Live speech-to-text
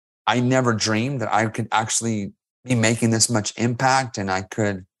I never dreamed that I could actually be making this much impact, and I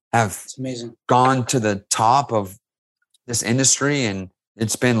could have gone to the top of this industry, and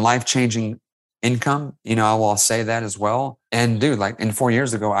it's been life-changing income. I will say that as well. And dude, like, in 4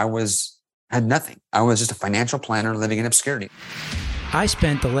 years ago, I had nothing. I was just a financial planner living in obscurity. I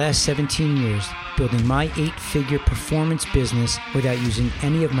spent the last 17 years building my 8-figure performance business without using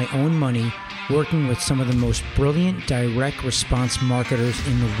any of my own money, working with some of the most brilliant direct response marketers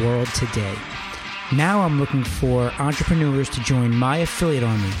in the world today. Now I'm looking for entrepreneurs to join my affiliate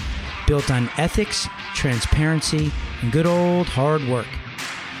army, built on ethics, transparency, and good old hard work.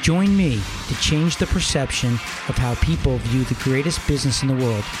 Join me to change the perception of how people view the greatest business in the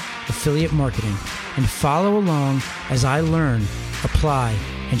world, affiliate marketing, and follow along as I learn, apply,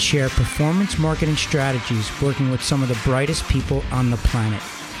 and share performance marketing strategies working with some of the brightest people on the planet.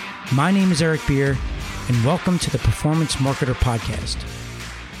 My name is Eric Beer, and welcome to the Performance Marketer Podcast.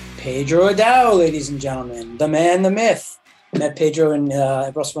 Pedro Adao, ladies and gentlemen, the man, the myth. Met Pedro in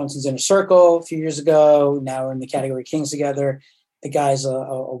Russell Brunson's Inner Circle a few years ago. Now we're in the Category Kings together. The guy's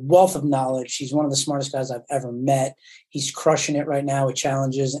a wealth of knowledge. He's one of the smartest guys I've ever met. He's crushing it right now with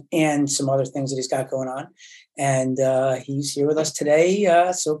challenges and some other things that he's got going on. And he's here with us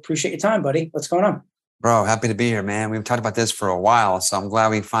today. So appreciate your time, buddy. What's going on? Bro, happy to be here, man. We've talked about this for a while, so I'm glad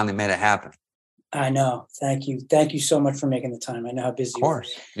we finally made it happen. I know. Thank you. Thank you so much for making the time. I know how busy you are. Of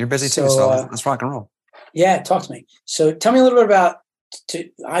course. You're busy too, so let's rock and roll. Yeah, talk to me. So tell me a little bit about,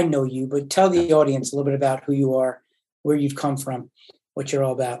 I know you, but tell the audience a little bit about who you are, where you've come from, what you're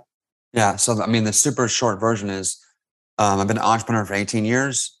all about. Yeah. So, the super short version is I've been an entrepreneur for 18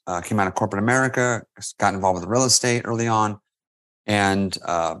 years, came out of corporate America, got involved with real estate early on, and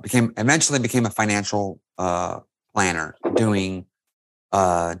eventually became a financial planner, doing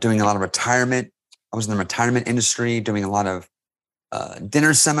a lot of retirement. I was in the retirement industry, doing a lot of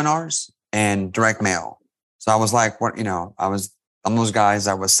dinner seminars and direct mail. So I was like, I'm those guys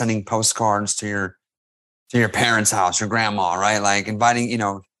that was sending postcards to your parents' house, your grandma, right? Like inviting,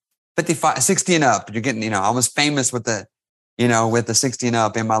 55, 60 and up. You're getting, I was famous with the 60 and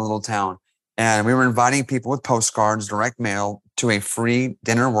up in my little town. And we were inviting people with postcards, direct mail, to a free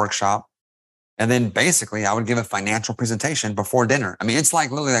dinner workshop. And then basically I would give a financial presentation before dinner. It's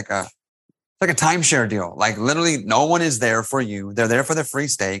like literally like a timeshare deal. Like literally no one is there for you. They're there for the free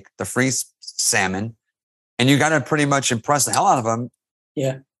steak, the free salmon. And you got to pretty much impress the hell out of them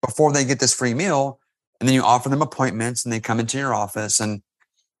before they get this free meal. And then you offer them appointments and they come into your office. And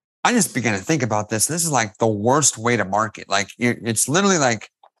I just began to think about this. This is like the worst way to market. Like it's literally like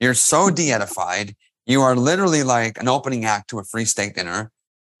you're so de-edified. You are literally like an opening act to a free steak dinner.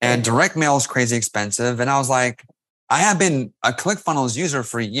 And direct mail is crazy expensive. And I was like, I have been a ClickFunnels user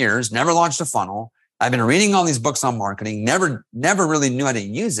for years, never launched a funnel. I've been reading all these books on marketing, never really knew how to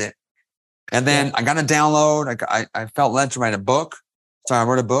use it. And then I got a download. I felt led to write a book. So I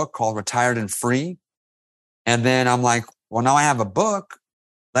wrote a book called Retired and Free. And then I'm like, well, now I have a book.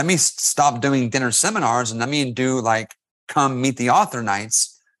 Let me stop doing dinner seminars and let me do like come meet the author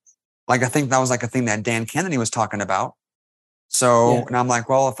nights. Like I think that was like a thing that Dan Kennedy was talking about. So and I'm like,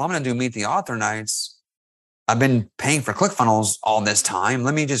 well, if I'm going to do meet the author nights, I've been paying for ClickFunnels all this time.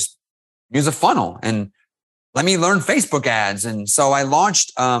 Let me just use a funnel and let me learn Facebook ads. And so I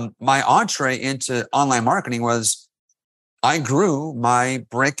launched my entree into online marketing was I grew my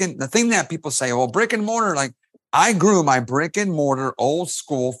the thing that people say, well, brick and mortar, like I grew my brick and mortar old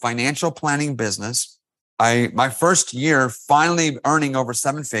school financial planning business. My first year finally earning over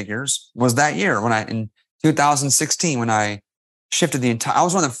 7 figures was that year in 2016, when I shifted I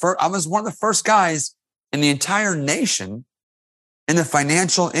was one of the first guys in the entire nation in the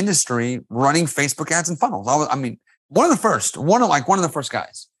financial industry running Facebook ads and funnels. One of the first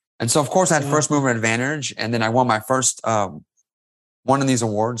guys. And so of course I had first mover advantage. And then I won my first, one of these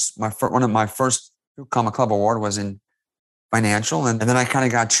awards. One of my first Comma Club award was in financial. And then I kind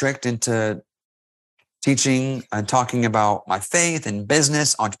of got tricked into teaching and talking about my faith and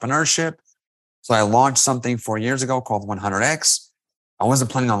business, entrepreneurship. So I launched something 4 years ago called 100X. I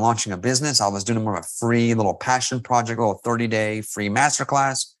wasn't planning on launching a business. I was doing more of a free little passion project, a little 30-day free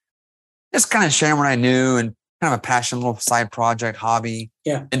masterclass, just kind of sharing what I knew and kind of a passion, little side project, hobby.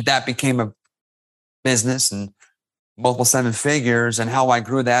 Yeah. And that became a business and multiple 7 figures. And how I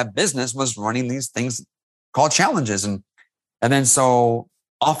grew that business was running these things called challenges. And then so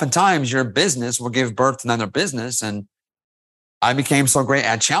oftentimes your business will give birth to another business. And I became so great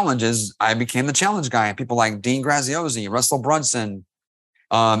at challenges, I became the challenge guy. People like Dean Graziosi, Russell Brunson,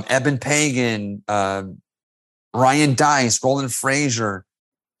 Eben Pagan, Ryan Dice, Roland Frazier,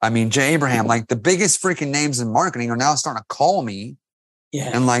 Jay Abraham, like the biggest freaking names in marketing are now starting to call me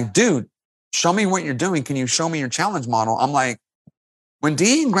Yeah. And like, dude, show me what you're doing. Can you show me your challenge model? I'm like, when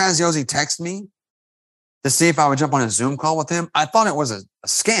Dean Graziosi texted me to see if I would jump on a Zoom call with him, I thought it was a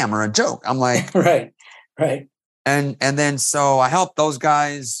scam or a joke. I'm like, right. And then so I helped those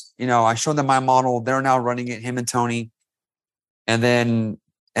guys, I showed them my model. They're now running it, him and Tony. And then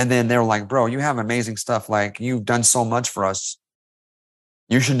they were like, bro, you have amazing stuff. Like, you've done so much for us.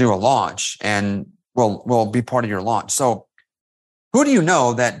 You should do a launch and we'll be part of your launch. So who do you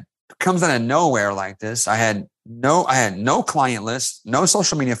know that comes out of nowhere like this? I had no client list, no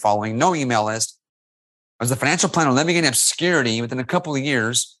social media following, no email list. I was a financial planner living in obscurity within a couple of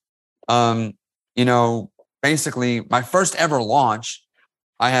years. Basically my first ever launch,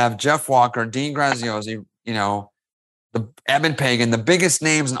 I have Jeff Walker, Dean Graziosi, the Eben Pagan, the biggest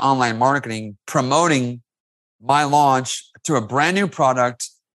names in online marketing, promoting my launch to a brand new product,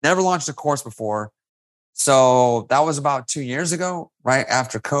 never launched a course before. So that was about 2 years ago, right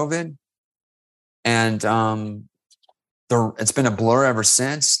after COVID. And it's been a blur ever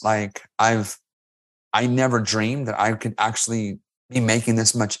since. Like, I never dreamed that I could actually be making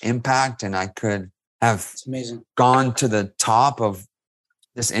this much impact and I could have gone to the top of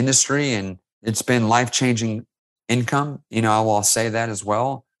this industry, and it's been life-changing income. I will say that as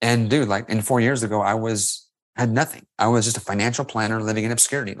well. And dude, like, in 4 years ago, I had nothing. I was just a financial planner living in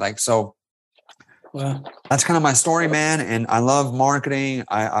obscurity. Like, so wow. That's kind of my story, man. And I love marketing.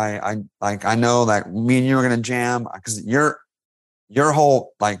 I know that me and you are going to jam because your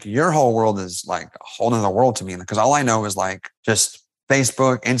whole world is like a whole nother world to me. Because all I know is like just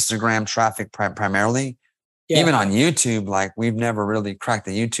Facebook, Instagram traffic primarily. Yeah. Even on YouTube, like, we've never really cracked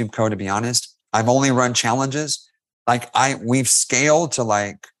the YouTube code, to be honest. I've only run challenges. Like, we've scaled to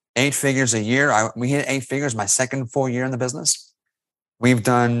like 8 figures a year. We hit 8 figures my second full year in the business. We've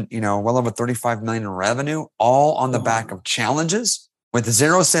done, well over 35 million in revenue, all on the back of challenges with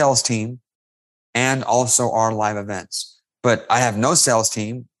 0 sales team and also our live events. But I have no sales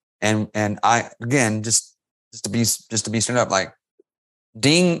team. And I, again, just to be straight up, like,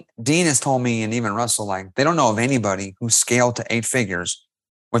 Dean has told me, and even Russell, like, they don't know of anybody who scaled to 8 figures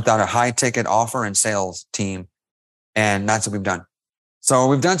without a high ticket offer and sales team. And that's what we've done. So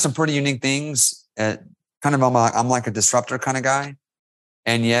we've done some pretty unique things. I'm like a disruptor kind of guy.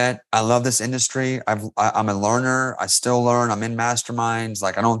 And yet I love this industry. I'm a learner. I still learn. I'm in masterminds.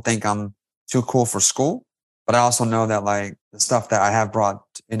 Like, I don't think I'm too cool for school, but I also know that, like, the stuff that I have brought,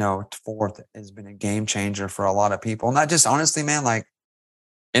 forth has been a game changer for a lot of people. And that just, honestly, man, like,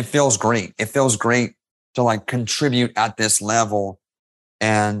 it feels great. It feels great to like contribute at this level.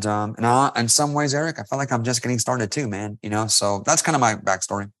 And in some ways, Eric, I feel like I'm just getting started too, man. So that's kind of my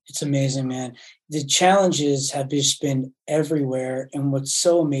backstory. It's amazing, man. The challenges have just been everywhere. And what's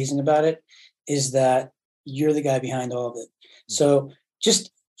so amazing about it is that you're the guy behind all of it. So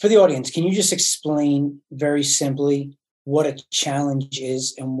just for the audience, can you just explain very simply what a challenge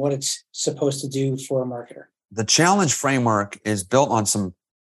is and what it's supposed to do for a marketer? The challenge framework is built on some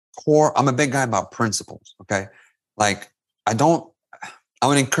core. I'm a big guy about principles. Okay. Like, I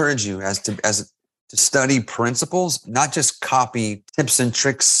would encourage you to study principles, not just copy tips and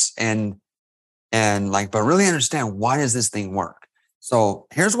tricks and but really understand, why does this thing work? So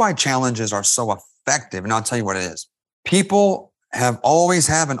here's why challenges are so effective. And I'll tell you what it is. People always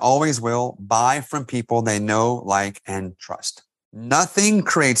have and always will buy from people they know, like, and trust. Nothing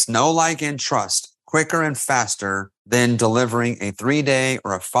creates know, like, and trust quicker and faster than delivering a 3-day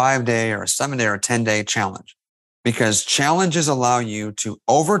or a 5-day or a 7-day or a 10-day challenge. Because challenges allow you to,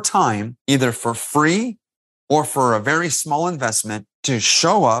 over time, either for free or for a very small investment, to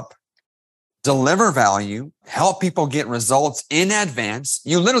show up, deliver value, help people get results in advance.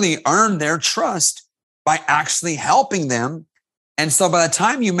 You literally earn their trust by actually helping them. And so by the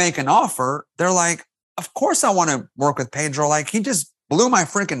time you make an offer, they're like, of course I want to work with Pedro. Like, he just blew my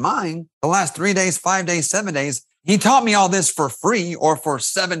freaking mind the last 3 days, 5 days, 7 days. He taught me all this for free or for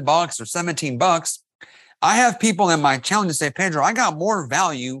 $7 or $17. I have people in my challenge say, Pedro, I got more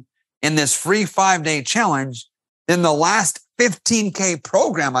value in this free 5-day challenge than the last 15K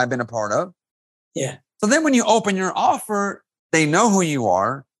program I've been a part of. Yeah. So then when you open your offer, they know who you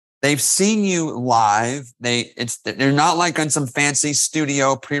are. They've seen you live. They're not like on some fancy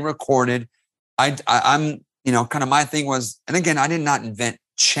studio pre-recorded. I'm, kind of my thing was, and again, I did not invent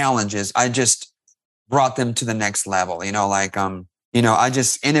challenges. I just brought them to the next level, I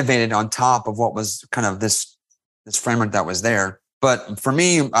just innovated on top of what was kind of this framework that was there. But for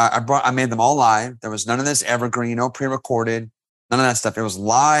me, I made them all live. There was none of this evergreen, no pre-recorded, none of that stuff. It was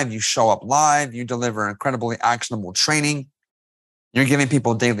live. You show up live. You deliver incredibly actionable training. You're giving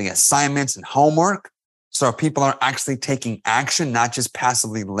people daily assignments and homework. So people are actually taking action, not just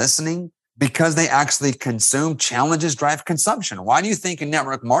passively listening, because they actually consume. Challenges drive consumption. Why do you think in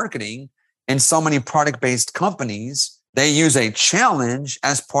network marketing and so many product-based companies, they use a challenge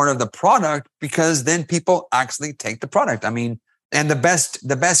as part of the product? Because then people actually take the product. I mean, and the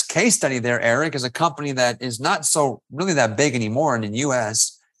best case study there, Eric, is a company that is not so really that big anymore in the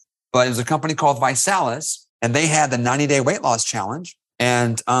US, but it was a company called Visalis, and they had the 90-day weight loss challenge.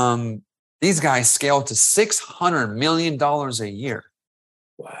 And these guys scaled to $600 million a year.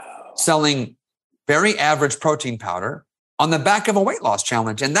 Wow. Selling very average protein powder on the back of a weight loss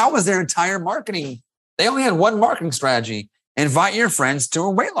challenge. And that was their entire marketing. They only had one marketing strategy: invite your friends to a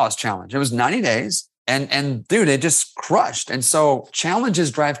weight loss challenge. It was 90 days. And dude, it just crushed. And so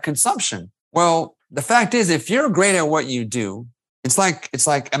challenges drive consumption. Well, the fact is, if you're great at what you do, it's like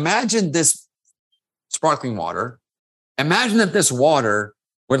imagine this sparkling water. Imagine if this water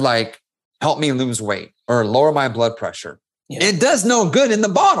would like help me lose weight or lower my blood pressure. Yeah. It does no good in the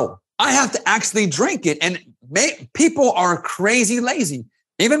bottle. I have to actually drink it. And people are crazy lazy.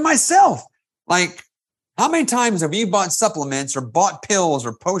 Even myself. Like, how many times have you bought supplements or bought pills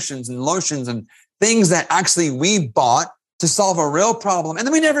or potions and lotions and things that actually we bought to solve a real problem, and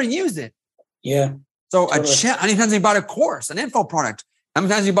then we never use it? Yeah. So totally. How many times you bought a course, an info product? How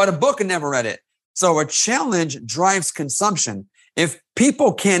many times you bought a book and never read it? So a challenge drives consumption. If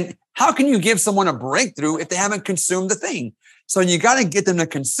people how can you give someone a breakthrough if they haven't consumed the thing? So you got to get them to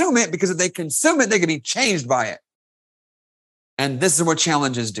consume it, because if they consume it, they can be changed by it. And this is what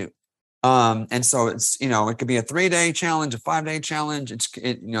challenges do. And so it's, it could be a 3-day challenge, a 5-day challenge.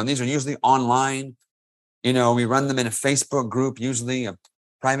 These are usually online. We run them in a Facebook group, usually a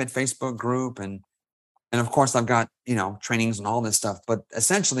private Facebook group. And of course I've got, trainings and all this stuff, but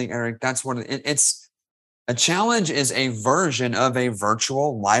essentially, Eric, that's what it's. A challenge is a version of a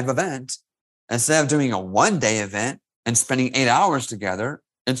virtual live event. Instead of doing a 1-day event and spending 8 hours together,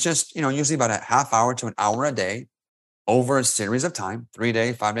 it's just, usually about a half hour to an hour a day over a series of time, 3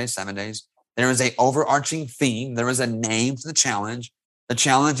 days, 5 days, 7 days. There is a overarching theme. There is a name to the challenge. The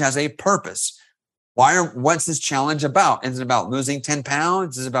challenge has a purpose. What's this challenge about? Is it about losing 10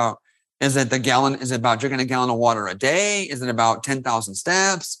 pounds? Is it about drinking a gallon of water a day? Is it about 10,000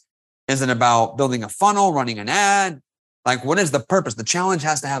 steps? Is it about building a funnel, running an ad? Like, what is the purpose? The challenge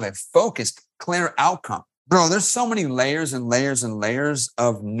has to have a focused, clear outcome. Bro, there's so many layers and layers and layers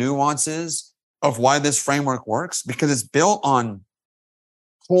of nuances of why this framework works, because it's built on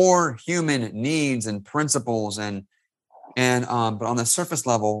core human needs and principles. But on the surface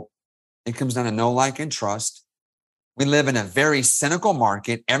level, it comes down to know, like, and trust. We live in a very cynical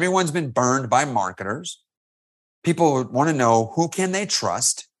market. Everyone's been burned by marketers. People want to know, who can they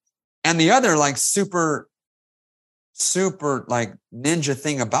trust? And the other super ninja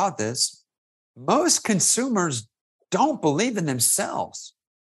thing about this, most consumers don't believe in themselves.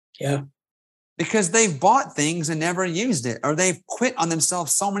 Yeah. Because they've bought things and never used it, or they've quit on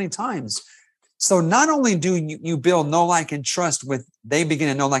themselves so many times. So not only do you build know, like, and trust they begin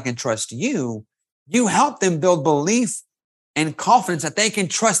to know, like, and trust you, you help them build belief and confidence that they can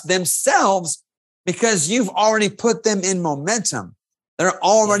trust themselves, because you've already put them in momentum. They're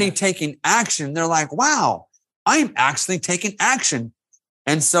already taking action. They're like, wow, I'm actually taking action.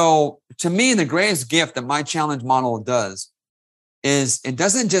 And so to me, the greatest gift that my challenge model does is it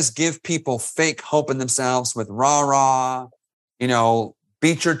doesn't just give people fake hope in themselves with rah,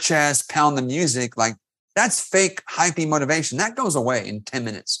 beat your chest, pound the music. Like, that's fake, hypey motivation. That goes away in 10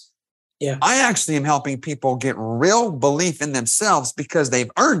 minutes. Yeah. I actually am helping people get real belief in themselves, because they've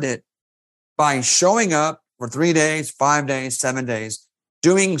earned it by showing up for 3 days, 5 days, 7 days,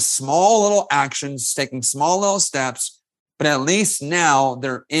 doing small little actions, taking small little steps, but at least now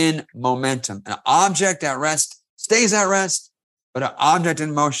they're in momentum. An object at rest stays at rest, but an object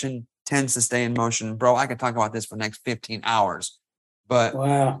in motion tends to stay in motion. Bro, I could talk about this for the next 15 hours, but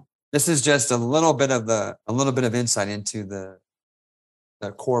wow, this is just a little bit of insight into the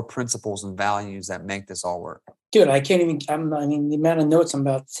core principles and values that make this all work. Dude, I can't even, the amount of notes I'm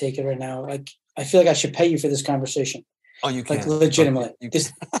about to take it right now, like, I feel like I should pay you for this conversation. Oh, you can. Like, legitimately.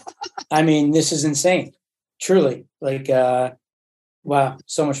 This is insane. Truly. Like, wow,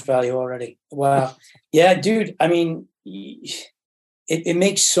 so much value already. Wow. Yeah, dude. It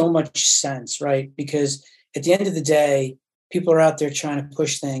makes so much sense, right? Because at the end of the day, people are out there trying to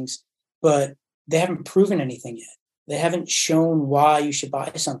push things, but they haven't proven anything yet. They haven't shown why you should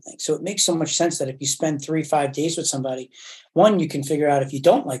buy something. So it makes so much sense that if you spend 3-5 days with somebody, one, you can figure out if you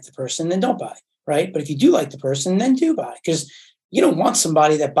don't like the person, then don't buy, right? But if you do like the person, then do buy. Because you don't want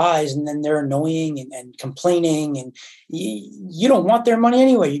somebody that buys and then they're annoying and complaining, and you don't want their money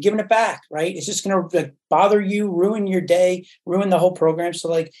anyway. You're giving it back, right? It's just going to like bother you, ruin your day, ruin the whole program. So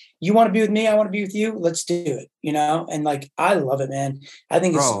like, you want to be with me, I want to be with you. Let's do it, And like, I love it, man. I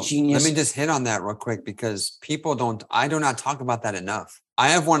think it's genius. Let me just hit on that real quick because I do not talk about that enough. I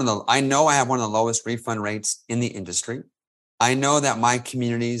know I have one of the lowest refund rates in the industry. I know that my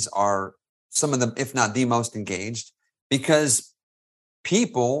communities are some of the, if not the most engaged, because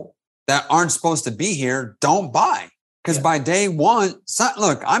people that aren't supposed to be here don't buy. Because by day one,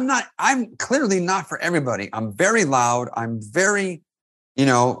 look, I'm clearly not for everybody. I'm very loud. I'm very,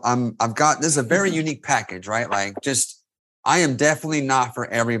 this is a very unique package, right? Like I am definitely not for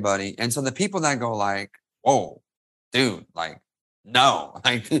everybody. And so the people that go like, whoa, dude, like, no,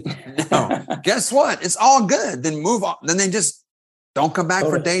 like, no, guess what? It's all good. Then move on. Then they just don't come back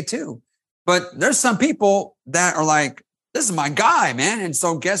for day two. But there's some people that are like, this is my guy, man. And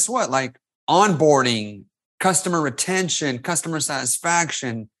so guess what? Like onboarding, customer retention, customer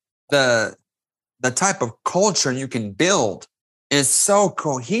satisfaction, the type of culture you can build is so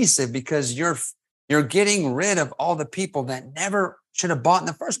cohesive because you're getting rid of all the people that never should have bought in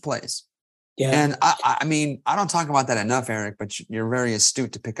the first place. Yeah. And I mean, I don't talk about that enough, Eric, but you're very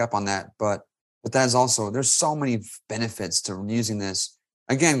astute to pick up on that. But that's also, there's so many benefits to using this.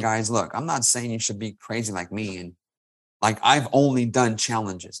 Again, guys, look, I'm not saying you should be crazy like me. And like, I've only done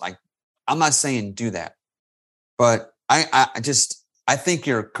challenges. Like, I'm not saying do that, but I think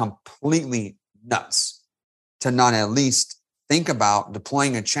you're completely nuts to not at least think about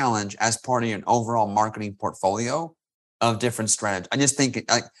deploying a challenge as part of your overall marketing portfolio of different strategies. I just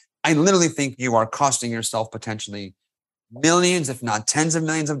think I literally think you are costing yourself potentially millions, if not tens of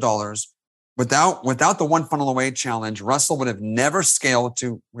millions of dollars. Without the one funnel away challenge, Russell would have never scaled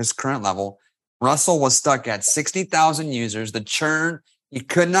to his current level. Russell was stuck at 60,000 users. The churn, he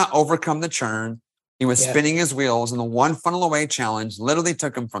could not overcome the churn. He was spinning his wheels, and the one funnel away challenge literally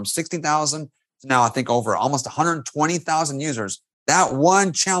took him from 60,000 to now I think over almost 120,000 users. That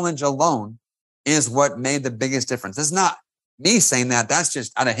one challenge alone is what made the biggest difference. It's not me saying that. That's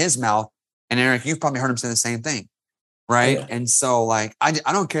just out of his mouth. And Eric, you've probably heard him say the same thing, right? Yeah. And so like, I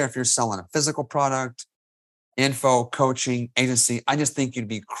don't care if you're selling a physical product, info, coaching, agency. I just think you'd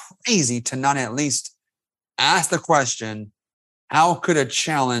be crazy to not at least ask the question, how could a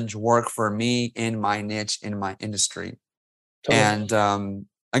challenge work for me in my niche, in my industry? Totally. And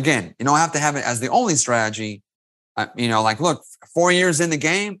again, you don't have to have it as the only strategy. Like, look, 4 years in the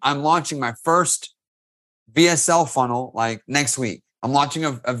game, I'm launching my first VSL funnel like next week. I'm launching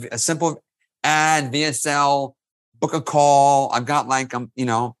a simple ad, VSL, book a call. I've got like,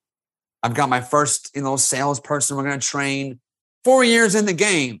 I've got my first, salesperson we're going to train. 4 years in the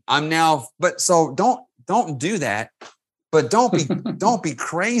game. I'm now, but so don't do that. But don't be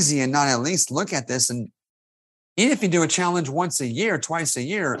crazy and not at least look at this. And even if you do a challenge once a year, twice a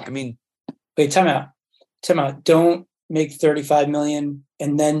year, I mean, wait, time out. Don't make 35 million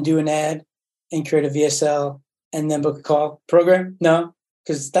and then do an ad and create a VSL and then book a call program. No.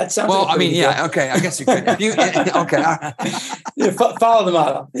 Because that sounds well. Like I mean, yeah, okay. I guess you could. If you, okay, yeah, follow the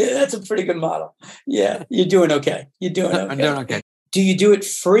model. Yeah, that's a pretty good model. Yeah, you're doing okay. I'm doing okay. Do you do it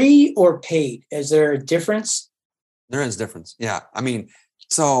free or paid? Is there a difference? There is difference. Yeah, I mean,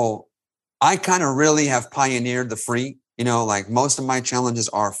 so I kind of really have pioneered the free. Like most of my challenges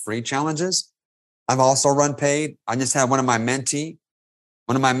are free challenges. I've also run paid. I just had one of my mentees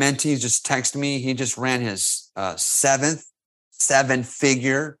just text me. He just ran his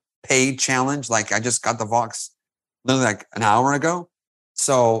seven-figure paid challenge. Like I just got the Vox literally like an hour ago.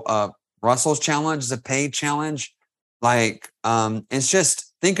 So Russell's challenge is a paid challenge. Like it's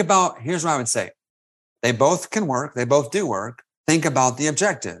just think about, here's what I would say. They both can work. They both do work. Think about the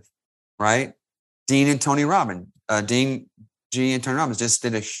objective, right? Dean G and Tony Robbins just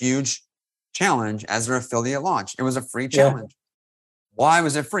did a huge challenge as their affiliate launch. It was a free challenge. Why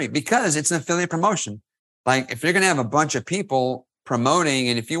was it free? Because it's an affiliate promotion. Like if you're going to have a bunch of people promoting,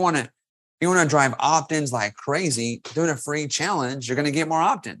 and if you want to drive opt-ins like crazy, doing a free challenge, you're going to get more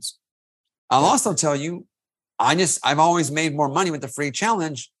opt-ins. I'll also tell you, I've always made more money with the free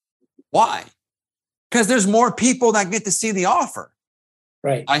challenge. Why? Because there's more people that get to see the offer.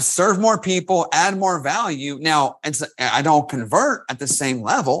 Right. I serve more people, add more value. Now, I don't convert at the same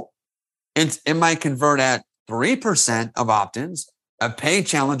level. It might convert at 3% of opt-ins. A paid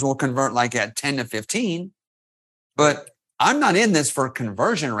challenge will convert like at 10 to 15. But I'm not in this for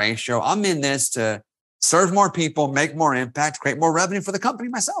conversion ratio. I'm in this to serve more people, make more impact, create more revenue for the company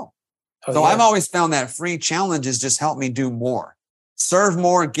myself. I've always found that free challenges just help me do more. Serve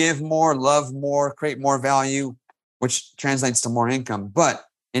more, give more, love more, create more value. which translates to more income. But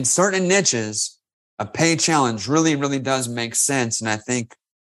in certain niches, a pay challenge really, really does make sense. And I think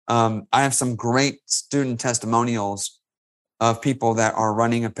I have some great student testimonials of people that are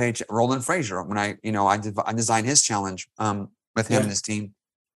running a pay. Roland Frazier, when I designed his challenge with him and his team.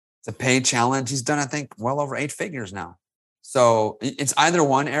 It's a paid challenge. He's done, I think, well over 8 figures now. So it's either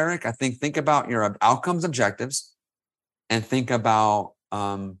one, Eric. I think about your outcomes objectives and think about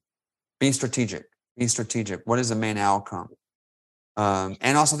being strategic. Be strategic. What is the main outcome?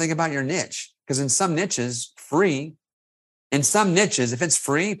 And also think about your niche. Because in some niches, free. In some niches, if it's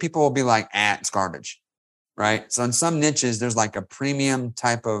free, people will be like, it's garbage. Right? So in some niches, there's like a premium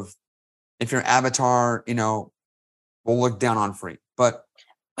type of, if your avatar, will look down on free. But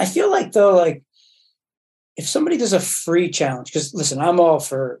I feel like though, like if somebody does a free challenge, because listen, I'm all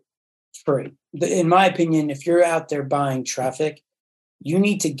for free. In my opinion, if you're out there buying traffic, you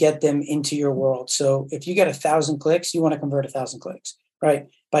need to get them into your world. So if you get 1,000 clicks, you want to convert 1,000 clicks, right?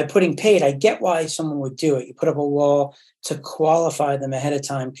 By putting paid, I get why someone would do it. You put up a wall to qualify them ahead of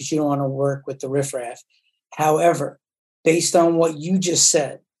time because you don't want to work with the riffraff. However, based on what you just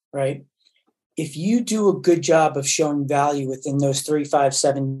said, right? If you do a good job of showing value within those 3, 5,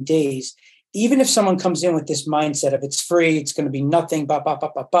 7 days, even if someone comes in with this mindset of it's free, it's going to be nothing,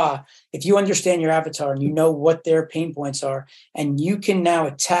 if you understand your avatar and you know what their pain points are, and you can now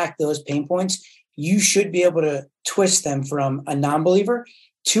attack those pain points, you should be able to twist them from a non-believer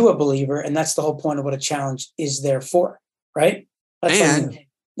to a believer. And that's the whole point of what a challenge is there for, right? That's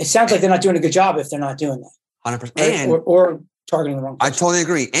it sounds like they're not doing a good job if they're not doing that. 100%. Right? Or targeting the wrong person. I totally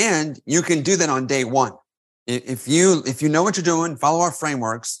agree. And you can do that on day one. If you know what you're doing, follow our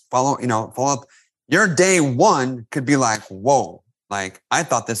frameworks, follow up. Your day one could be like, whoa, like I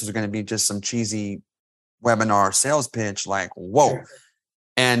thought this was going to be just some cheesy webinar sales pitch. Like, whoa. Sure.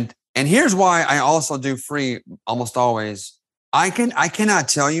 And here's why I also do free almost always. I cannot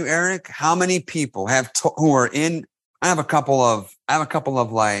tell you, Eric, how many people who are in. I have a couple of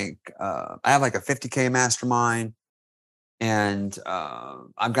like I have like a 50K mastermind. And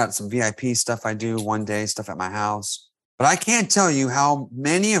I've got some VIP stuff I do one day, stuff at my house. But I can't tell you how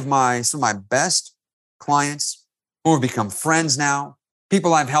many of some of my best clients who have become friends now,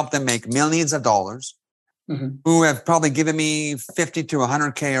 people I've helped them make millions of dollars, who have probably given me 50 to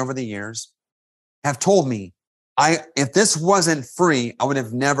 100K over the years, have told me, if this wasn't free, I would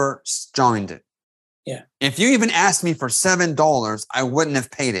have never joined it. Yeah. If you even asked me for $7, I wouldn't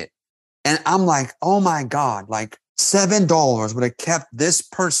have paid it. And I'm like, oh my God, like, $7 would have kept this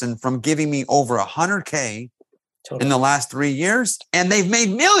person from giving me over 100K in the last 3 years, and they've made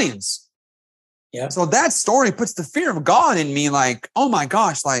millions. Yeah. So that story puts the fear of God in me, like, oh my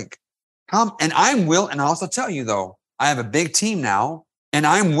gosh, like, come. And and I'll also tell you though, I have a big team now, and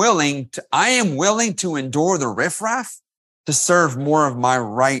I am willing to endure the riffraff to serve more of my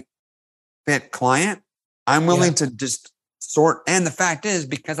right fit client. I'm willing to just sort. And the fact is,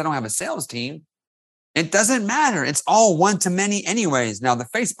 because I don't have a sales team, it doesn't matter. It's all one to many anyways. Now, the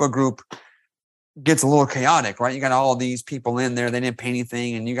Facebook group gets a little chaotic, right? You got all these people in there. They didn't pay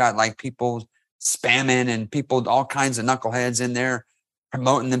anything. And you got like people spamming and people, all kinds of knuckleheads in there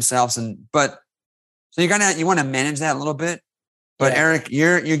promoting themselves. So you want to manage that a little bit. But Eric,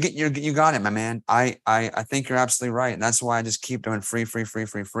 you got it, my man. I think you're absolutely right. And that's why I just keep doing free.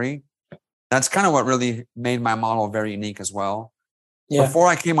 That's kind of what really made my model very unique as well. Yeah. Before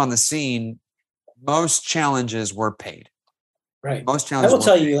I came on the scene, most challenges were paid. Right. Most challenges. I will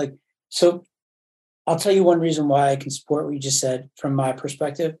tell you, so I'll tell you one reason why I can support what you just said from my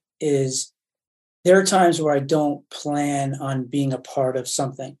perspective is there are times where I don't plan on being a part of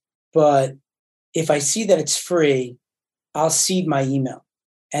something, but if I see that it's free, I'll seed my email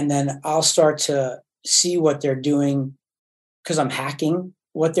and then I'll start to see what they're doing because I'm hacking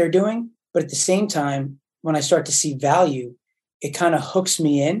what they're doing. But at the same time, when I start to see value, it kind of hooks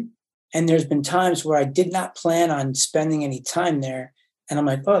me in. And there's been times where I did not plan on spending any time there. And I'm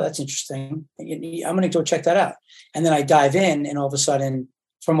like, oh, that's interesting. I'm going to go check that out. And then I dive in and all of a sudden,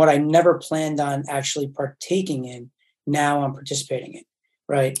 from what I never planned on actually partaking in, now I'm participating in,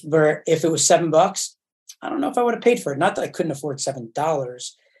 right? Where if it was $7, I don't know if I would have paid for it. Not that I couldn't afford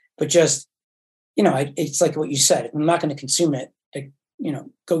 $7, but just, it's like what you said. I'm not going to consume it.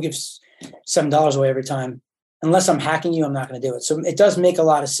 Go give $7 away every time. Unless I'm hacking you, I'm not going to do it. So it does make a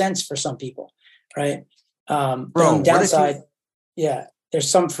lot of sense for some people, right? But on the downside, there's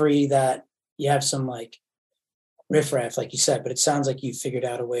some free that you have some like riffraff, like you said, but it sounds like you figured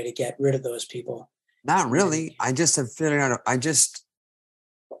out a way to get rid of those people. Not really. I just have figured out, I just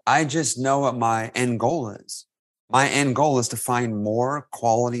know what my end goal is. My end goal is to find more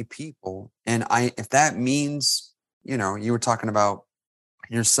quality people. And if that means you were talking about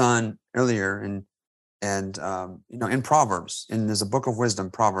your son earlier, and in Proverbs, and there's a book of wisdom,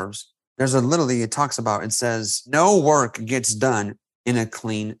 Proverbs. It talks about, it says, no work gets done in a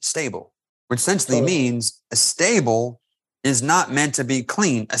clean stable, which essentially means a stable is not meant to be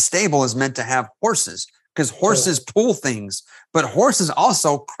clean. A stable is meant to have horses, because horses pull things, but horses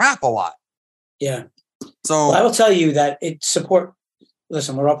also crap a lot. Yeah. So I will tell you that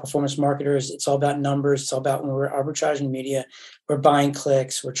listen, we're all performance marketers. It's all about numbers. It's all about, when we're arbitraging media, we're buying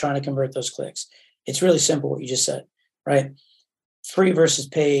clicks. We're trying to convert those clicks. It's really simple what you just said, right? Free versus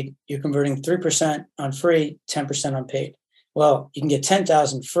paid. You're converting 3% on free, 10% on paid. Well, you can get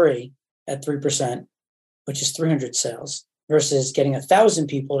 10,000 free at 3%, which is 300 sales, versus getting 1,000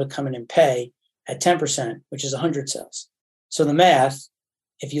 people to come in and pay at 10%, which is 100 sales. So the math,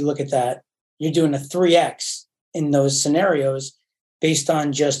 if you look at that, you're doing a 3x in those scenarios based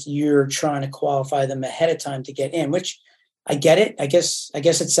on just you're trying to qualify them ahead of time to get in, which I get it. I guess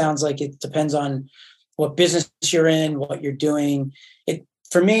it sounds like it depends on what business you're in, what you're doing.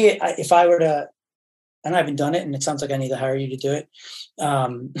 For me, if I were to, and I haven't done it, and it sounds like I need to hire you to do it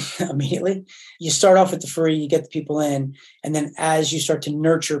immediately. You start off with the free, you get the people in, and then as you start to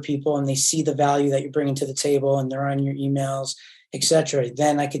nurture people and they see the value that you're bringing to the table and they're on your emails, etc.,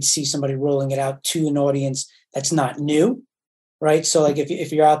 then I could see somebody rolling it out to an audience that's not new, right? So like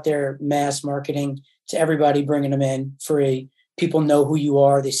if you're out there mass marketing to everybody, bringing them in free, people know who you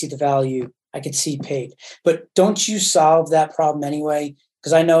are, they see the value, I could see paid. But don't you solve that problem anyway?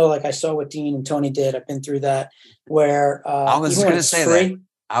 Because I know, like I saw what Dean and Tony did. I've been through that, where I was going to say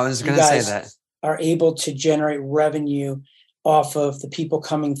that. Are able to generate revenue off of the people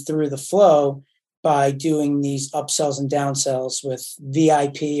coming through the flow by doing these upsells and downsells with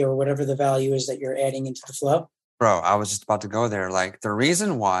VIP or whatever the value is that you're adding into the flow. Bro, I was just about to go there. Like, the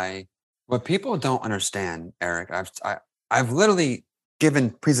reason why, what people don't understand, Eric, I've literally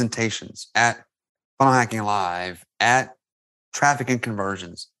given presentations at Funnel Hacking Live, at Traffic and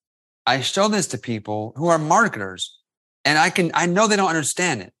Conversions. I show this to people who are marketers, and I know they don't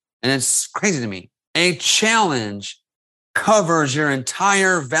understand it. And it's crazy to me. A challenge covers your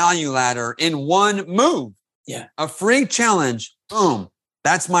entire value ladder in one move. Yeah. A free challenge, boom.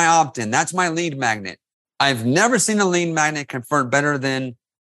 That's my opt-in. That's my lead magnet. I've never seen a lead magnet convert better than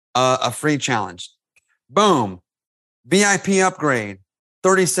a free challenge. Boom. VIP upgrade,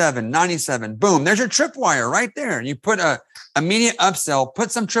 37.97. Boom. There's your tripwire right there. You put a immediate upsell,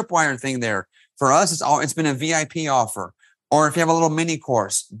 put some tripwire thing there. For us, it's been a VIP offer. Or if you have a little mini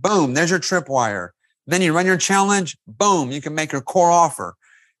course, boom, there's your tripwire. Then you run your challenge, boom, you can make your core offer.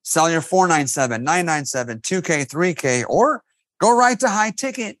 Sell your 497, 997, 2K, 3K, or go right to high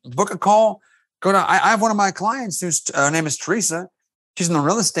ticket, book a call. I have one of my clients whose name is Teresa. She's in the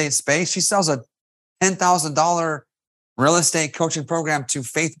real estate space. She sells a $10,000 real estate coaching program to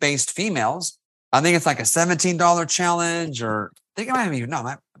faith-based females. I think it's like a $17 challenge, or I think it might be,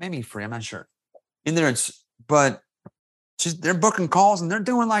 no, maybe free. I'm not sure. In there, but they're booking calls and they're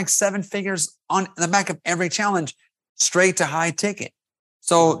doing like 7 figures on the back of every challenge, straight to high ticket.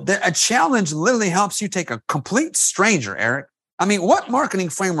 So a challenge literally helps you take a complete stranger, Eric. I mean, what marketing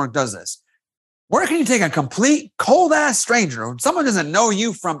framework does this? Where can you take a complete cold ass stranger, someone doesn't know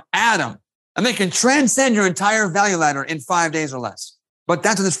you from Adam, and they can transcend your entire value ladder in 5 days or less? But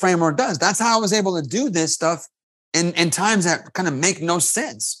that's what this framework does. That's how I was able to do this stuff in times that kind of make no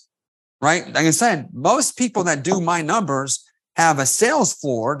sense, right? Like I said, most people that do my numbers have a sales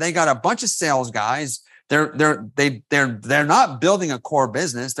floor. They got a bunch of sales guys. They're not building a core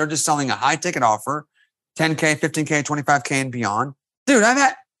business. They're just selling a high ticket offer, 10K, 15K, 25K and beyond. Dude,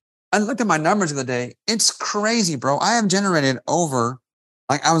 I looked at my numbers the other day. It's crazy, bro. I have generated over,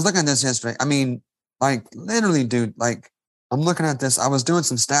 like, I was looking at this yesterday. I mean, like, literally, dude, like, I'm looking at this. I was doing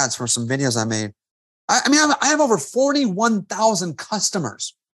some stats for some videos I made. I have over 41,000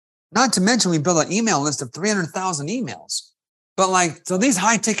 customers. Not to mention we built an email list of 300,000 emails. But like, so these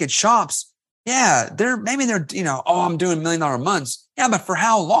high ticket shops, yeah, they're, I'm doing $1 million months. Yeah, but for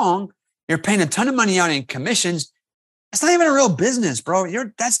how long? You're paying a ton of money out in commissions. It's not even a real business, bro.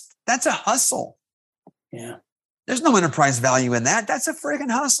 That's a hustle. Yeah. There's no enterprise value in that. That's a freaking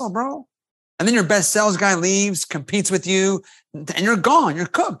hustle, bro. And then your best sales guy leaves, competes with you, and you're gone. You're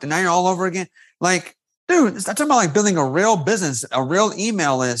cooked. And now you're all over again. Like, dude, I'm talking about like building a real business, a real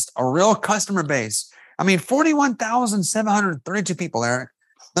email list, a real customer base. I mean, 41,732 people, Eric,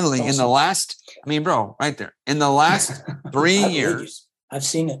 literally awesome. In the last, bro, right there. In the last 3 years. I've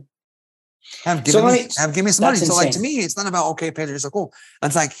seen it. Have given me some money. So like, to me, it's not about, okay, Pedro, you're so cool.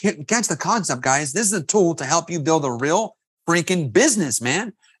 It's like, catch the concept, guys. This is a tool to help you build a real freaking business,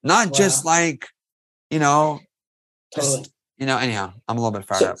 man. Not just like, Totally. Anyhow, I'm a little bit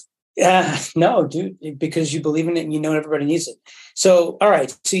fired up. Yeah, no, dude, because you believe in it and you know everybody needs it. So, all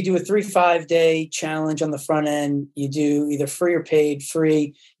right. So you do a 3-5 day challenge on the front end. You do either free or paid.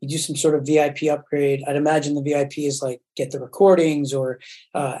 Free. You do some sort of VIP upgrade. I'd imagine the VIP is like get the recordings or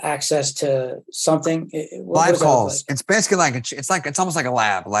access to something. Live calls. Like? It's basically it's almost like a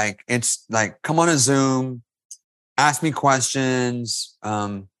lab. Like it's like come on a Zoom, ask me questions.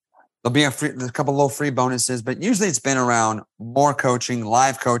 There'll be a couple little free bonuses, but usually it's been around more coaching,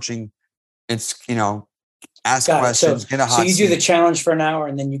 live coaching. It's, ask questions, get a hot seat. So you do the challenge for an hour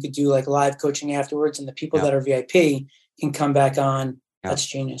and then you could do like live coaching afterwards. And the people that are VIP can come back on. Yeah. That's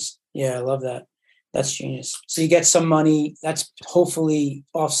genius. Yeah, I love that. That's genius. So you get some money that's hopefully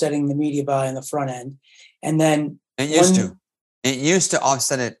offsetting the media buy in the front end. And then it used to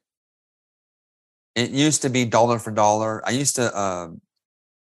offset it. It used to be dollar for dollar.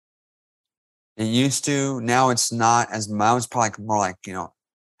 Now it's not as much. It's probably more like,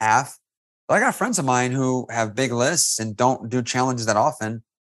 half. But I got friends of mine who have big lists and don't do challenges that often.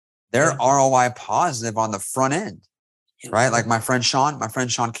 They're ROI positive on the front end, right? Like my friend Sean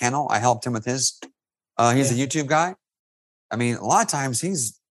Cannell, I helped him with his, he's a YouTube guy. I mean, a lot of times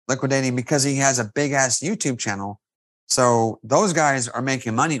he's liquidating because he has a big ass YouTube channel. So those guys are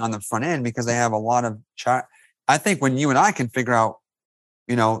making money on the front end because they have a lot of chat. I think when you and I can figure out,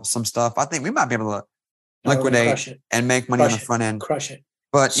 some stuff, I think we might be able to liquidate and make money on the front end. Crush it.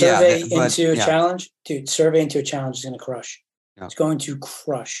 But survey into a challenge, dude. Survey into a challenge is going to crush. Yeah. It's going to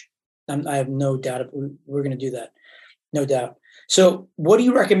crush. I have no doubt. We're going to do that. No doubt. So what do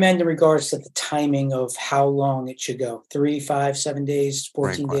you recommend in regards to the timing of how long it should go? 3, 5, 7 days,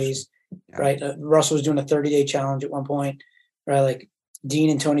 14 days, right? Russell was doing a 30-day challenge at one point, right? Like Dean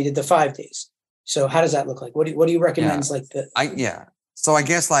and Tony did the 5 days. So how does that look like? What do you recommend? So I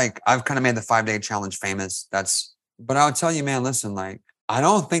guess I've kind of made the 5-day challenge famous. But I would tell you, man, listen, I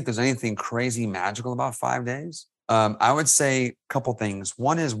don't think there's anything crazy magical about 5 days. I would say a couple things.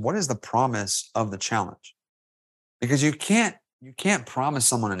 One is, what is the promise of the challenge? Because you can't promise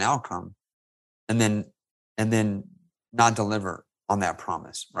someone an outcome and then not deliver on that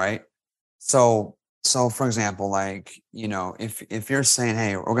promise, right? So for example, if you're saying,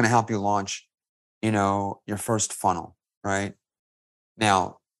 hey, we're going to help you launch, your first funnel, right?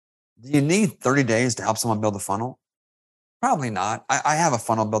 Now, do you need 30 days to help someone build a funnel? Probably not. I have a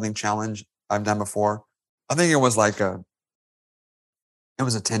funnel building challenge I've done before. I think it was a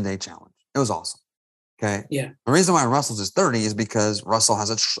 10-day challenge. It was awesome. Okay. Yeah. The reason why Russell's is 30 is because Russell has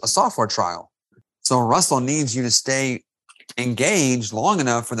a software trial. So Russell needs you to stay engaged long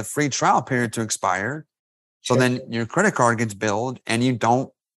enough for the free trial period to expire. So then your credit card gets billed and you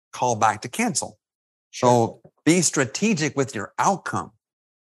don't call back to cancel. So be strategic with your outcome.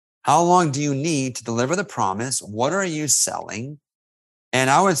 How long do you need to deliver the promise? What are you selling? And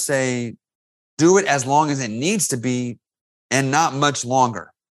I would say do it as long as it needs to be and not much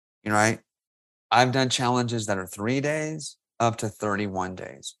longer. Right? I've done challenges that are 3 days up to 31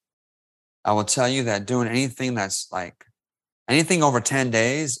 days. I will tell you that doing anything that's anything over 10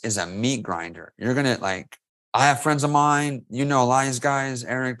 days is a meat grinder. You're going to I have friends of mine, Elias guys,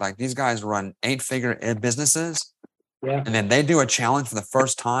 Eric, these guys run 8-figure businesses. Yeah. And then they do a challenge for the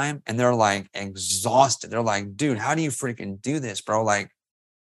first time and they're exhausted. They're like, dude, how do you freaking do this, bro?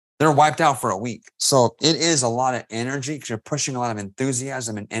 They're wiped out for a week. So it is a lot of energy because you're pushing a lot of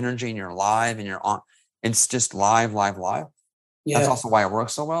enthusiasm and energy and you're live and you're on. It's just live. Yeah. That's also why it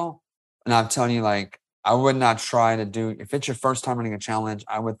works so well. And I'm telling you, I would not try to do, if it's your first time running a challenge,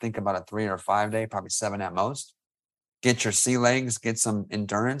 I would think about a 3 or 5 day, probably 7 at most. Get your sea legs, get some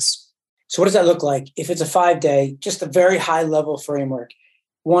endurance. So what does that look like? If it's a 5 day, just a very high level framework,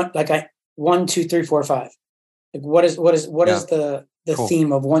 1, 2, 3, 4, 5. What is the cool.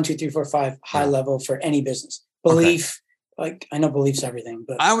 theme of 1, 2, 3, 4, 5 high level for any business? Belief, I know belief's everything,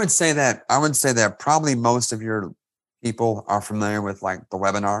 but I would say that probably most of your people are familiar with the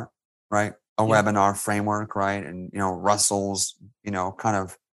webinar, right? A webinar framework, right? And Russell's, kind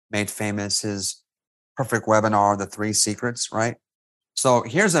of made famous his perfect webinar, the 3 secrets, right? So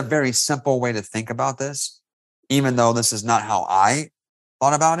here's a very simple way to think about this, even though this is not how I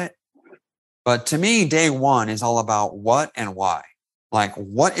thought about it. But to me, day 1 is all about what and why.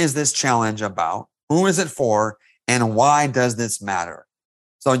 What is this challenge about? Who is it for? And why does this matter?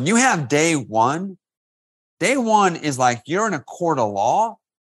 So you have day 1. Day 1 is you're in a court of law.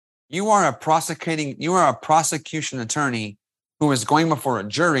 You are a prosecution attorney who is going before a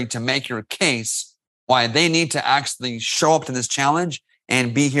jury to make your case why they need to actually show up to this challenge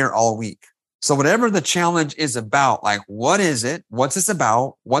and be here all week. So whatever the challenge is about, what is it? What's this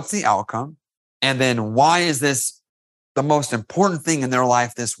about? What's the outcome? And then why is this the most important thing in their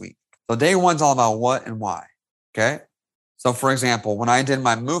life this week. So day one's all about what and why. Okay. So for example, when I did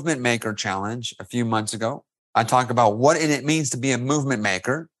my movement maker challenge a few months ago, I talked about what it means to be a movement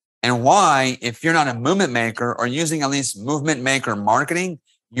maker and why, if you're not a movement maker or using at least movement maker marketing,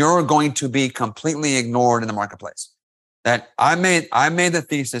 you're going to be completely ignored in the marketplace. That I made the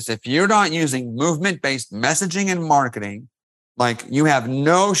thesis, if you're not using movement-based messaging and marketing, like you have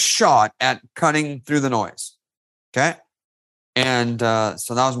no shot at cutting through the noise. Okay. And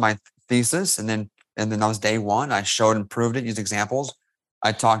so that was my thesis. And then that was day one. I showed and proved it, used examples.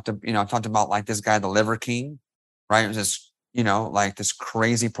 I talked about like this guy, the Liver King, right? It was this, like this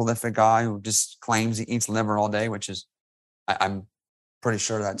crazy prolific guy who just claims he eats liver all day, which is, I'm pretty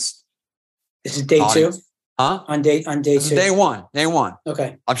sure that's. This is day two? Huh? On day this two. Is day one.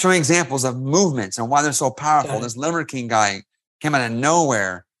 Okay. I'm showing examples of movements and why they're so powerful. This Liver King guy came out of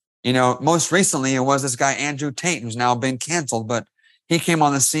nowhere. Most recently it was this guy, Andrew Tate, who's now been canceled, but he came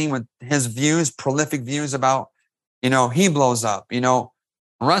on the scene with his views, prolific views about, he blows up,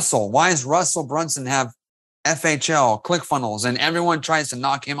 Russell. Why does Russell Brunson have FHL, ClickFunnels, and everyone tries to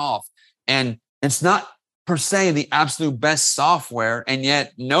knock him off? And it's not per se the absolute best software. And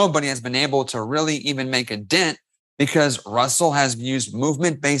yet nobody has been able to really even make a dent because Russell has used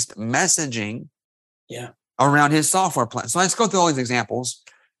movement-based messaging around his software plan. So let's go through all these examples.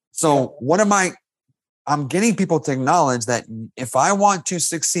 So I'm getting people to acknowledge that if I want to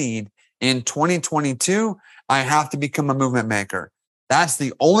succeed in 2022, I have to become a movement maker. That's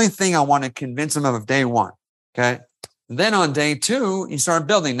the only thing I want to convince them of day one. Okay. Then on day two, you start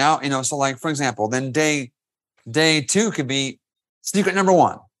building. Now, so like, for example, then day two could be secret number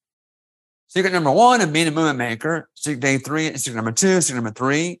one. Secret number one of being a movement maker. Day three, secret number two, secret number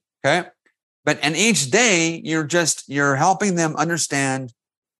three. Okay. And each day you're helping them understand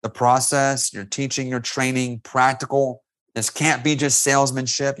the process, you're teaching, you're training, practical. This can't be just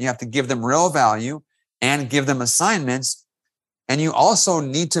salesmanship. You have to give them real value and give them assignments. And you also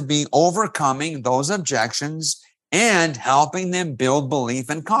need to be overcoming those objections and helping them build belief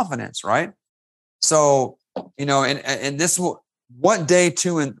and confidence, right? So, and this will, what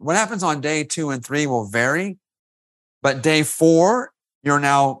happens on day 2 and 3 will vary. But day 4, you're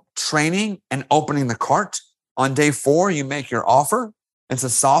now training and opening the cart. On day 4, you make your offer. It's a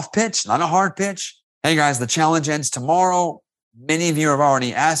soft pitch, not a hard pitch. Hey guys, the challenge ends tomorrow. Many of you are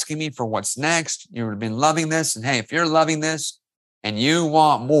already asking me for what's next. You've been loving this. And hey, if you're loving this and you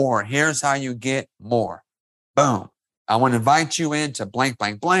want more, here's how you get more. Boom. I want to invite you into blank,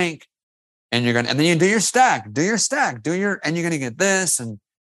 blank, blank. And then you do your stack, and you're going to get this and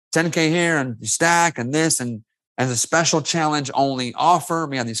 10K here and you stack and this. And as a special challenge only offer,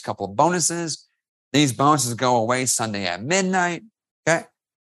 we have these couple of bonuses. These bonuses go away Sunday at midnight. Okay.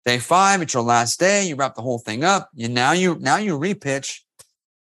 Day 5, it's your last day. You wrap the whole thing up. Now you repitch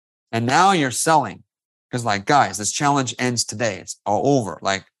and now you're selling. Because like, guys, this challenge ends today. It's all over.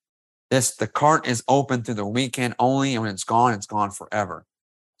 Like the cart is open through the weekend only. And when it's gone forever.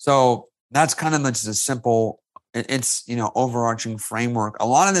 So that's kind of just a simple, it's, overarching framework. A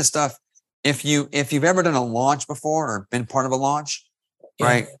lot of this stuff, if you've ever done a launch before or been part of a launch,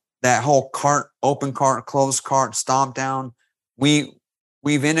 right? That whole cart, open cart, closed cart, stomp down.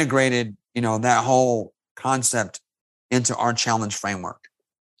 We've integrated, that whole concept into our challenge framework.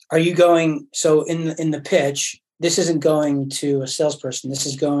 Are you going, so in the pitch, this isn't going to a salesperson. This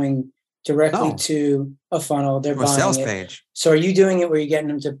is going directly to a funnel. They're buying a sales page. So are you doing it where you're getting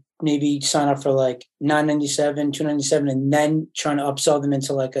them to maybe sign up for like $997, $297, and then trying to upsell them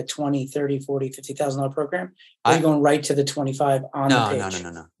into like a $20, $30, $40, $50,000 program? Or are you going right to the 25 on the page?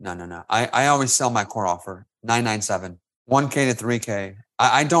 No. I always sell my core offer, $997, $1K to $3K.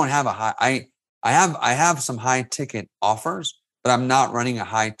 I don't have a high, I have some high ticket offers, but I'm not running a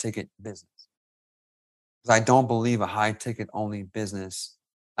high ticket business. Because I don't believe a high ticket only business.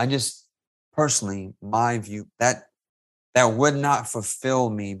 I just personally, my view, that would not fulfill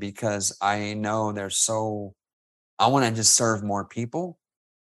me because I know I want to just serve more people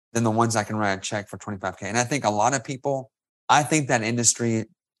than the ones I can write a check for 25K. And I think a lot of people, I think that industry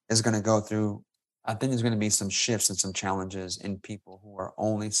is going to go through, I think there's going to be some shifts and some challenges in people who are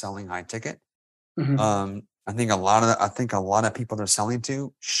only selling high ticket. Mm-hmm. I think a lot of people they're selling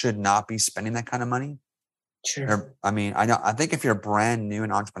to should not be spending that kind of money. Sure. I think if you're brand new in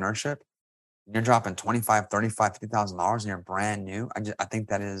entrepreneurship, and you're dropping $25,000, $35,000, $50,000 and you're brand new, I think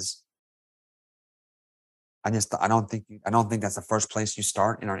that is, I don't think that's the first place you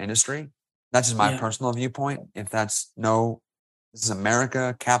start in our industry. That's just my personal viewpoint. If this is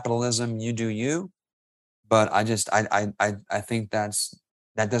America, capitalism, you do you. But I think that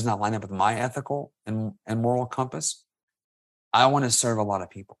does not line up with my ethical and moral compass. I want to serve a lot of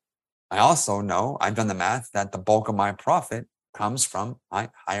people. I also know, I've done the math, that the bulk of my profit comes from my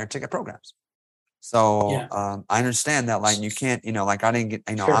higher ticket programs. So I understand that, like, you can't, like, I didn't get,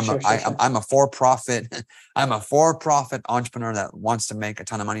 I'm a for-profit, I'm a for-profit entrepreneur that wants to make a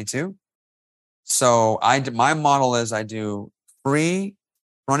ton of money too. So my model is I do free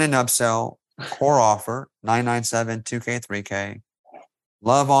front-end upsell, core offer, 997, 2K, 3K,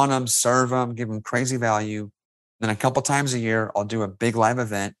 love on them, serve them, give them crazy value. Then a couple times a year, I'll do a big live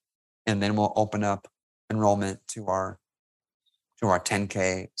event, and then we'll open up enrollment to our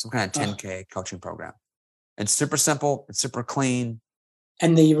 10K, some kind of 10K coaching program. It's super simple. It's super clean.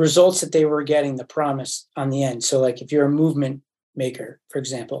 And the results that they were getting, the promise on the end. So like if you're a movement maker, for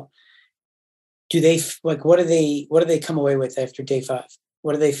example, do they what do they come away with after day 5?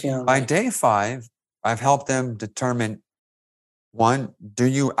 What are they feeling? By day 5, I've helped them determine, one, do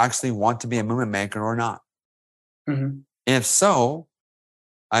you actually want to be a movement maker or not? Mm-hmm. If so,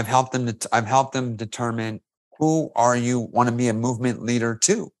 I've helped them determine, who are you want to be a movement leader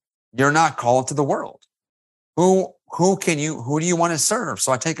to? You're not called to the world. Who do you want to serve?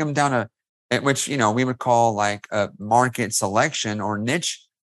 So I take them down which, we would call like a market selection or niche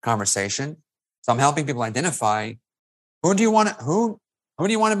conversation. So I'm helping people identify, who do you want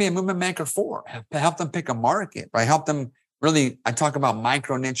to be a movement maker for? Help them pick a market, right? Help them I talk about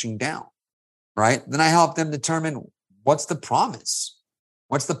micro niching down, right? Then I help them determine, what's the promise?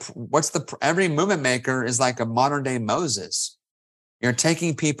 Every movement maker is like a modern day Moses. You're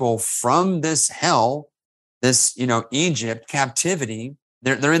taking people from this hell, this, Egypt captivity.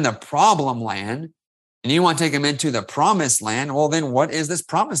 They're in the problem land, and you want to take them into the promised land. Well, then what is this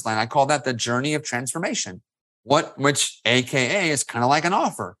promised land? I call that the journey of transformation, which AKA is kind of like an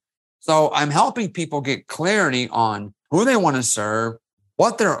offer. So I'm helping people get clarity on who they want to serve,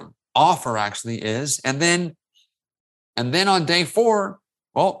 what their offer actually is. And then on day 4,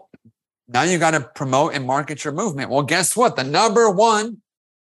 well, now you got to promote and market your movement. Well, guess what? The number one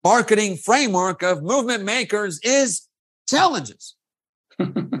marketing framework of movement makers is challenges. So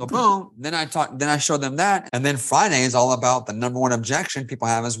boom. Then I show them that. And then Friday is all about the number one objection people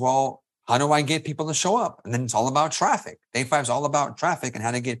have is, well, how do I get people to show up? And then it's all about traffic. Day 5 is all about traffic and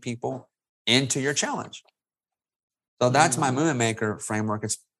how to get people into your challenge. So that's my movement maker framework.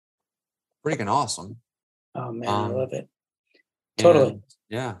 It's freaking awesome. Oh man, I love it. Totally.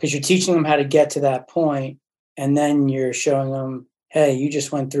 Yeah. Because you're teaching them how to get to that point, and then you're showing them, hey, you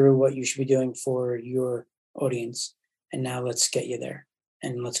just went through what you should be doing for your audience, and now let's get you there,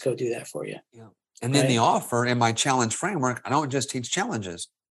 and let's go do that for you. Yeah. And then the offer in my challenge framework, I don't just teach challenges.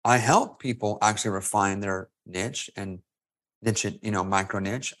 I help people actually refine their niche and niche it, micro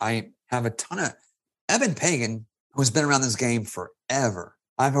niche. I have a ton of Eben Pagan, who's been around this game forever.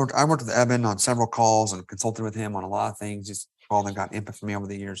 I worked with Eben on several calls and consulted with him on a lot of things. He's called and got input from me over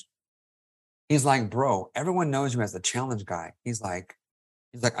the years. He's like, bro, everyone knows you as the challenge guy. He's like,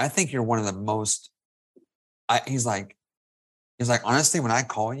 I think you're one of the most, he's like, honestly, when I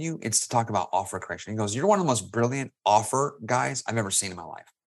call you, it's to talk about offer creation. He goes, you're one of the most brilliant offer guys I've ever seen in my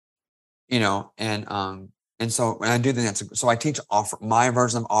life. And so when I do so I teach my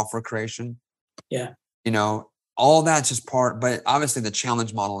version of offer creation. Yeah. All that's just part, but obviously the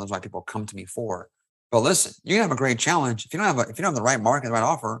challenge model is what people come to me for. But listen, you can have a great challenge. If you don't have the right market, the right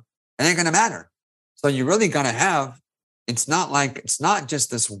offer, it ain't going to matter. So you really got to have, it's not just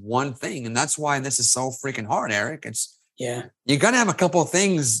this one thing. And that's why this is so freaking hard, Eric. You got to have a couple of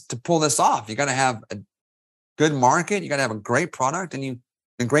things to pull this off. You got to have a good market. You got to have a great product and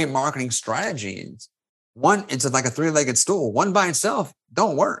a great marketing strategy. It's like a 3-legged stool. One by itself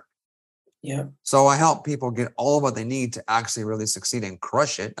don't work. Yeah. So I help people get all of what they need to actually really succeed and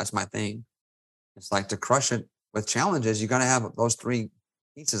crush it. That's my thing. It's like, to crush it with challenges, you got to have those 3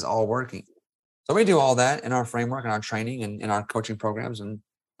 pieces all working. So we do all that in our framework and our training and in our coaching programs. And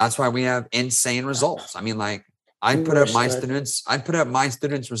that's why we have insane results. I mean, like, I put up my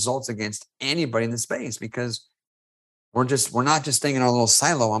students' results against anybody in the space, because we're not just staying in our little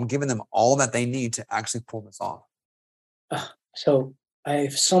silo. I'm giving them all that they need to actually pull this off. So I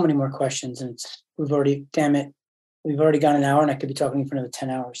have so many more questions, and we've already gone an hour, and I could be talking for another 10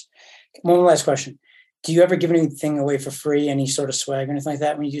 hours. One last question. Do you ever give anything away for free, any sort of swag or anything like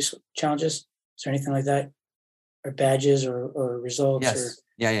that when you do challenges? Is there anything like that? Or badges or results? Yes.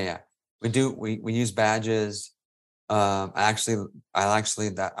 Yeah. We do. We use badges. I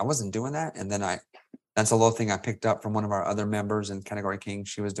wasn't doing that. And then that's a little thing I picked up from one of our other members in Category King.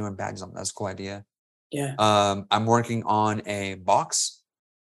 She was doing badges. That's a cool idea. Yeah. I'm working on a box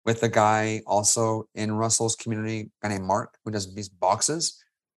with a guy also in Russell's community, a guy named Mark, who does these boxes.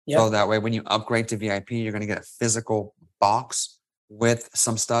 Yep. So that way, when you upgrade to VIP, you're going to get a physical box with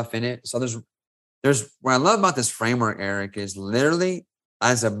some stuff in it. So there's what I love about this framework, Eric, is literally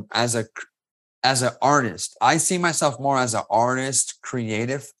as an artist, I see myself more as an artist,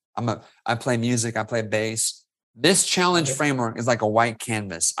 creative. I play music, I play bass. This challenge framework is like a white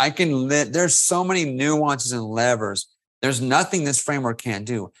canvas. There's so many nuances and levers. There's nothing this framework can't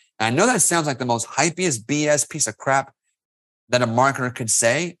do. And I know that sounds like the most hypiest BS piece of crap that a marketer could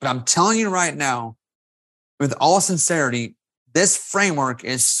say, but I'm telling you right now, with all sincerity, this framework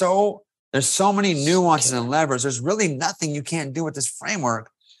is there's so many nuances and levers. There's really nothing you can't do with this framework.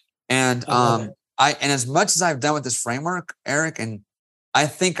 And and as much as I've done with this framework, Eric, and I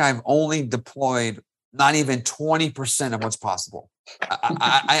think I've only deployed not even 20% of what's possible.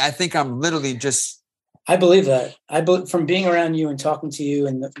 I think I'm literally just. I believe that. From being around you and talking to you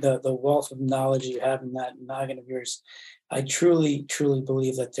and the wealth of knowledge you have in that noggin of yours, I truly, truly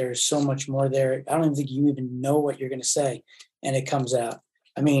believe that there's so much more there. I don't even think you even know what you're going to say, and it comes out.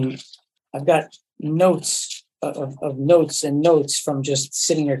 I mean, I've got notes of notes and notes from just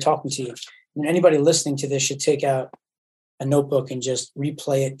sitting here talking to you. And anybody listening to this should take out a notebook and just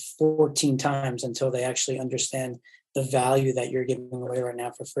replay it 14 times until they actually understand the value that you're giving away right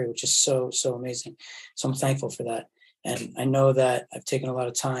now for free, which is so, so amazing. So I'm thankful for that. And I know that I've taken a lot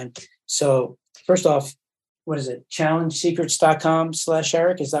of time. So first off, what is it?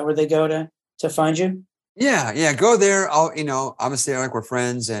 challengesecrets.com/Eric. Is that where they go to find you? Yeah. Go there. Obviously Eric, we're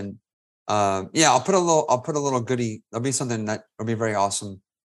friends, and I'll put a little goodie. There'll be something that will be very awesome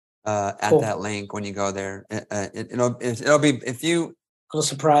at that link when you go there. It'll be, if you, a little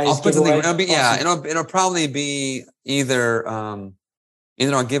surprise. I'll put something. It'll be awesome. It'll probably be either I'll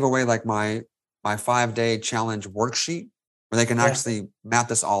give away like my 5-day challenge worksheet where they can actually map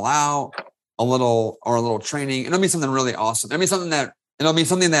this all out, a little training. It'll be something really awesome. It'll be something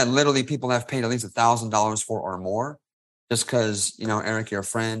that literally people have paid at least $1,000 for or more, just because, Eric, you're a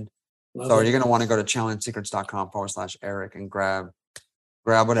friend. You're going to want to go to challengesecrets.com/Eric and grab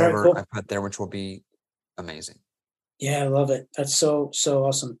whatever I put there, which will be amazing. Yeah, I love it. That's so, so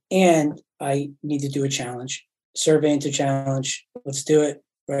awesome. And I need to do a challenge, survey into challenge. Let's do it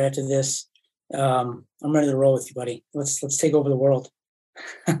right after this. I'm ready to roll with you, buddy. Let's take over the world.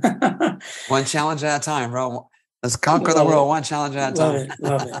 One challenge at a time, bro. Let's conquer the world one challenge at a time.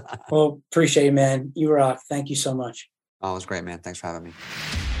 Love it. Well, appreciate you, man. You rock. Thank you so much. Oh, it was great, man. Thanks for having me.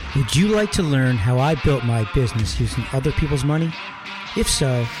 Would you like to learn how I built my business using other people's money? If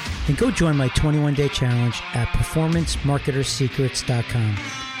so, then go join my 21-day challenge at performancemarketersecrets.com.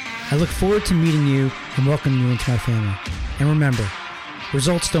 I look forward to meeting you and welcoming you into my family. And remember,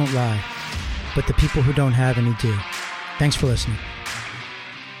 results don't lie, but the people who don't have any do. Thanks for listening.